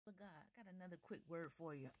another quick word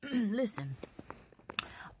for you. Listen,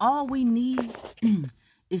 all we need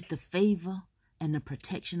is the favor and the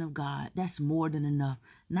protection of God. That's more than enough.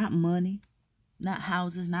 Not money, not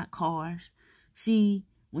houses, not cars. See,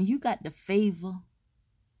 when you got the favor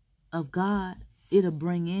of God, it'll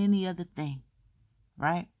bring any other thing,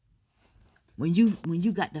 right? When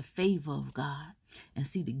you got the favor of God, and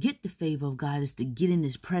see, to get the favor of God is to get in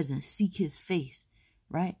his presence, seek his face,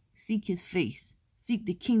 right? Seek his face, seek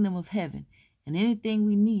the kingdom of heaven, and anything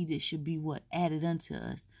we need, it should be what? Added unto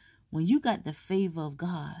us. When you got the favor of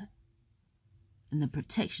God and the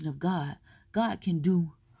protection of God, God can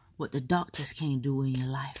do what the doctors can't do in your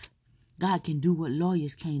life. God can do what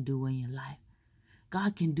lawyers can't do in your life.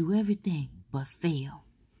 God can do everything but fail.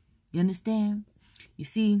 You understand? You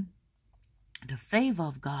see, the favor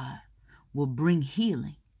of God will bring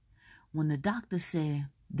healing. When the doctor said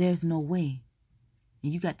there's no way,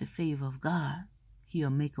 and you got the favor of God, he'll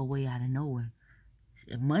make a way out of nowhere.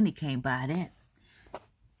 Money can't buy that.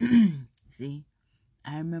 See,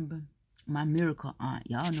 I remember my miracle aunt.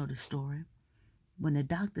 Y'all know the story. When the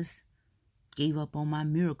doctors gave up on my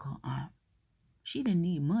miracle aunt, she didn't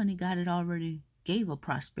need money. God had already gave her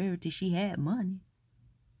prosperity. She had money,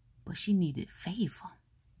 but she needed favor.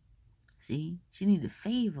 See, she needed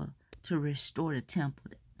favor to restore the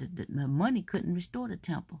temple. The money couldn't restore the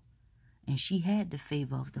temple. And she had the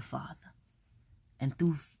favor of the Father. And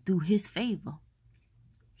through his favor,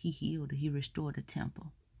 he healed, he restored the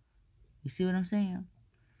temple. You see what I'm saying?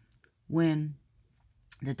 When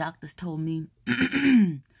the doctors told me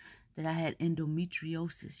that I had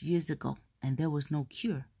endometriosis years ago and there was no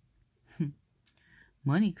cure,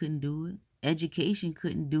 money couldn't do it. Education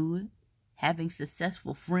couldn't do it. Having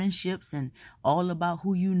successful friendships and all about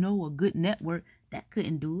who you know, a good network, that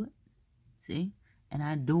couldn't do it. See? And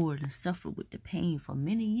I endured and suffered with the pain for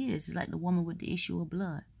many years. It's like the woman with the issue of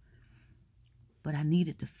blood. But I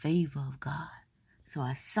needed the favor of God. So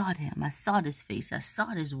I sought him. I sought his face. I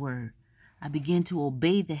sought his word. I began to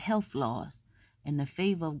obey the health laws. And the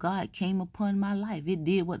favor of God came upon my life. It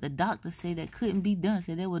did what the doctors said that couldn't be done.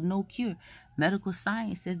 Said there was no cure. Medical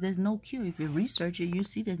science says there's no cure. If you research it, you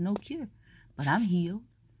see there's no cure. But I'm healed.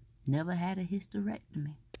 Never had a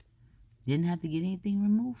hysterectomy. Didn't have to get anything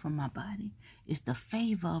removed from my body. It's the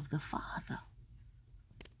favor of the Father.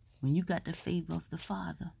 When you got the favor of the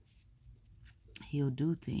Father, he'll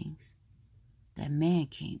do things that man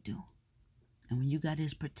can't do. And when you got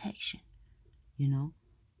his protection, you know,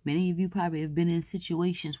 many of you probably have been in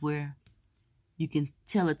situations where you can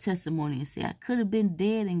tell a testimony and say, I could have been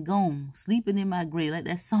dead and gone, sleeping in my grave. Like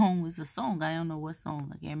that song was a song. I don't know what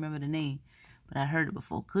song. I can't remember the name. But I heard it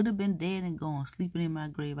before. Could have been dead and gone, sleeping in my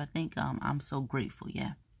grave. I think I'm so grateful.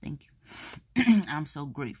 Yeah, thank you. I'm so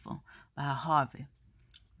grateful. By Harvey,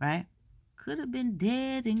 right? Could have been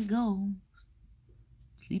dead and gone,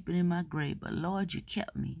 sleeping in my grave. But Lord, you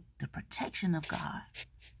kept me. The protection of God.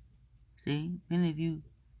 See, many of you,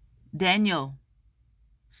 Daniel,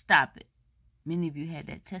 stop it. Many of you had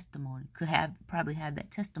that testimony, probably have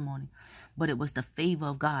that testimony, but it was the favor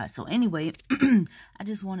of God. So anyway, I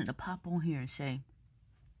just wanted to pop on here and say,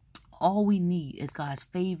 all we need is God's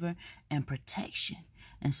favor and protection.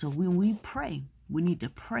 And so when we pray, we need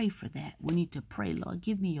to pray for that. We need to pray, Lord,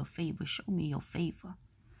 give me your favor. Show me your favor,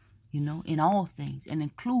 you know, in all things, and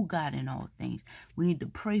include God in all things. We need to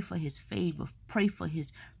pray for his favor, pray for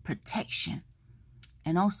his protection,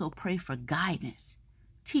 and also pray for guidance.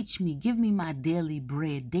 Teach me, give me my daily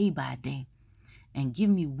bread day by day, and give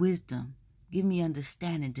me wisdom, give me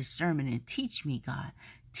understanding, discernment, and teach me, God.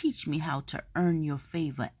 Teach me how to earn your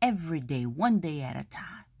favor every day, one day at a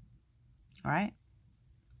time. All right?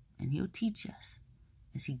 And he'll teach us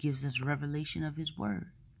as he gives us revelation of his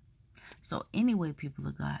word. So anyway, people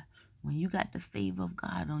of God, when you got the favor of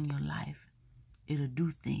God on your life, it'll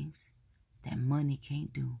do things that money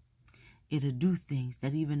can't do. It'll do things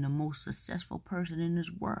that even the most successful person in this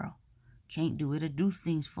world can't do. It'll do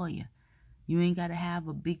things for you. You ain't got to have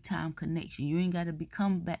a big time connection. You ain't got to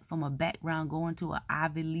come back from a background going to an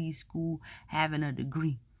Ivy League school, having a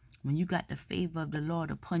degree. When you got the favor of the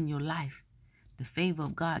Lord upon your life, the favor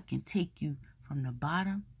of God can take you from the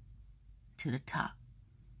bottom to the top.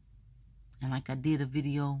 And like I did a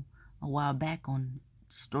video a while back on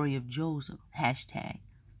the story of Joseph, hashtag,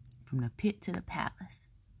 from the pit to the palace.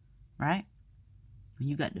 Right? When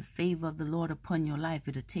you got the favor of the Lord upon your life,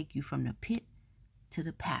 it'll take you from the pit to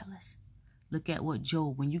the palace. Look at what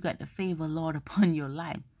Job, when you got the favor of the Lord upon your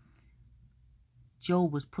life,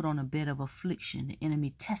 Job was put on a bed of affliction. The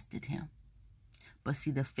enemy tested him. But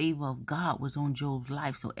see, the favor of God was on Job's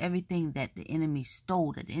life. So everything that the enemy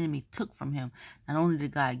stole, that the enemy took from him, not only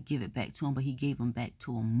did God give it back to him, but he gave him back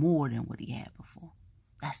to him more than what he had before.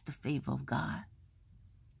 That's the favor of God.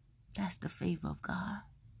 That's the favor of God.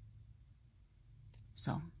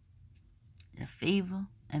 So the favor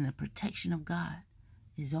and the protection of God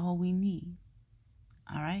is all we need.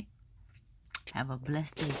 All right? Have a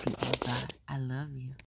blessed day, people of God. I love you.